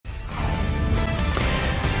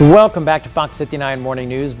Welcome back to Fox 59 Morning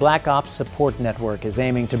News. O.P.S Support Network is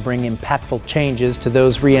aiming to bring impactful changes to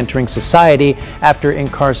those re-entering society after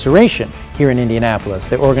incarceration here in Indianapolis.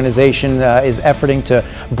 The organization is efforting to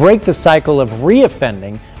break the cycle of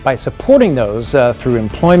reoffending by supporting those through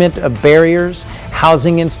employment barriers,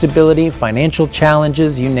 housing instability, financial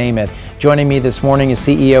challenges, you name it. Joining me this morning is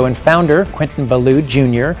CEO and founder Quentin Ballou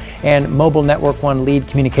Jr. and Mobile Network One lead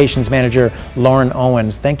communications manager Lauren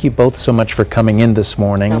Owens. Thank you both so much for coming in this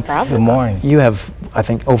morning. No problem. Good morning. You have, I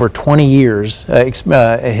think, over 20 years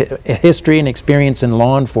history and experience in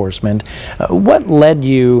law enforcement. What led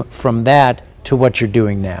you from that to what you're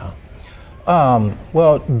doing now?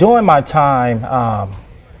 Well, during my time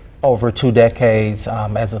over 2 decades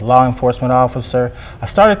as a law enforcement officer, I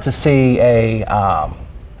started to see a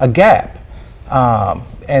gap,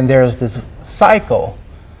 and there's this cycle,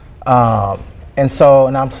 and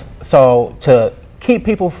so to keep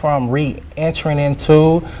people from re-entering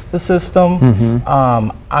into the system,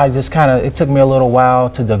 I just it took me a little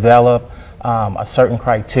while to develop a certain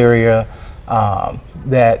criteria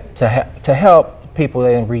that to help people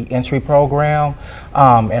in re-entry program,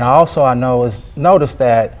 and I noticed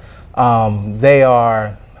that they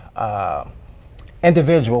are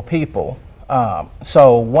individual people.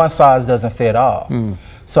 So one size doesn't fit all.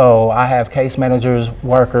 So I have case managers,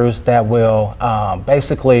 workers that will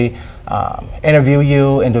basically interview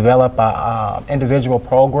you and develop an individual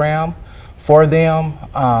program for them,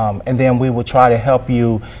 and then we will try to help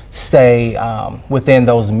you stay within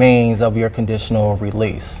those means of your conditional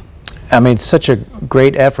release. I mean, it's such a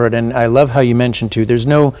great effort, and I love how you mentioned too, there's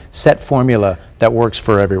no set formula that works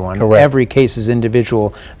for everyone. Correct. Every case is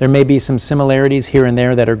individual. There may be some similarities here and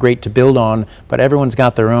there that are great to build on, but everyone's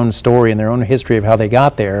got their own story and their own history of how they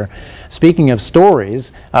got there. Speaking of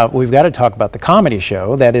stories, we've got to talk about the comedy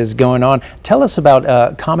show that is going on. Tell us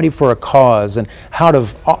about Comedy for a Cause and how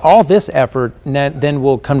all this effort then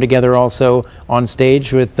will come together also on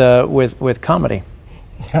stage with comedy.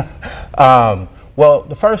 Well,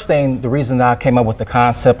 the reason I came up with the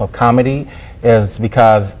concept of comedy is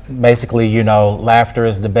because basically, you know, laughter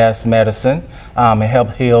is the best medicine. It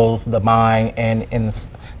helps heals the mind and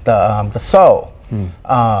the soul.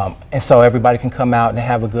 And so everybody can come out and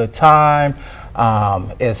have a good time.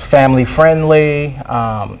 It's family friendly.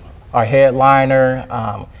 Our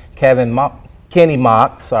headliner, Kenny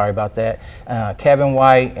Mock, sorry about that, Kevin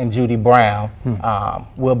White and Judy Brown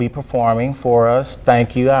will be performing for us.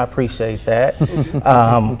 Thank you, I appreciate that.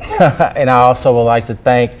 And I also would like to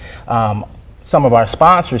thank some of our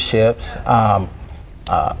sponsorships.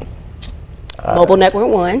 Mobile Network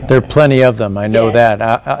One. There are plenty of them, I know. Yes. That,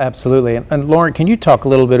 absolutely. And Lauren, can you talk a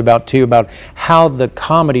little bit about how the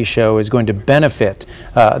comedy show is going to benefit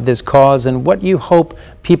this cause and what you hope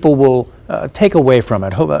people will take away from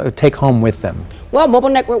it, take home with them? Well, Mobile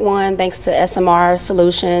Network One, thanks to SMR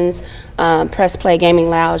Solutions, Press Play Gaming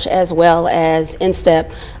Lounge, as well as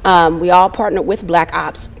InStep, we all partnered with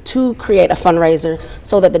O.P.S to create a fundraiser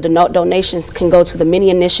so that the donations can go to the many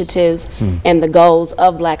initiatives and the goals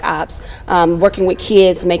of O.P.S. Working with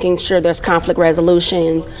kids, making sure there's conflict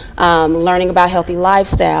resolution, learning about healthy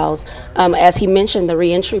lifestyles. As he mentioned, the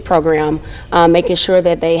reentry program, making sure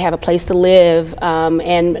that they have a place to live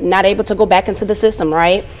and not able to go back into the system,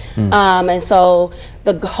 right? And so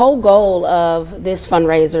the whole goal of this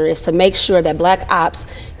fundraiser is to make sure that O.P.S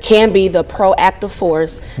can be the proactive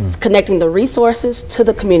force connecting the resources to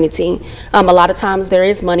the community. A lot of times there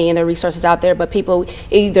is money and there are resources out there, but people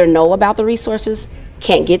either know about the resources,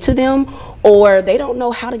 can't get to them, or they don't know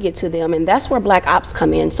how to get to them, and that's where O.P.S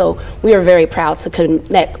come in. So we are very proud to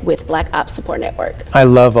connect with O.P.S Support Network. I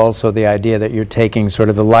love also the idea that you're taking sort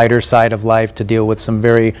of the lighter side of life to deal with some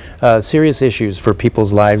very serious issues for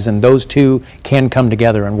people's lives, and those two can come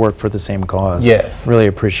together and work for the same cause. Yes. Really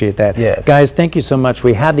appreciate that. Yes. Guys, thank you so much.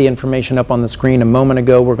 We had the information up on the screen a moment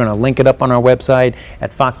ago. We're going to link it up on our website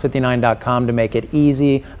at fox59.com to make it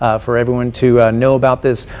easy for everyone to know about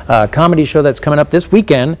this comedy show that's coming up this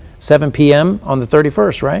weekend, 7 p.m. on the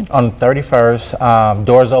 31st, right? On the 31st,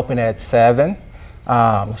 doors open at 7.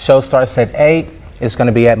 Show starts at 8. It's going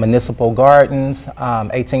to be at Municipal Gardens,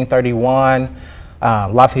 1831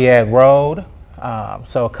 Lafayette Road.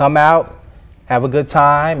 So come out, have a good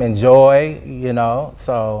time, enjoy, you know,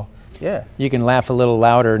 so yeah. You can laugh a little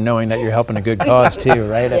louder knowing that you're helping a good cause too,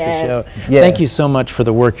 right? Yes. At the show. Yes. Thank you so much for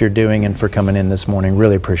the work you're doing and for coming in this morning.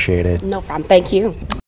 Really appreciate it. No problem. Thank you.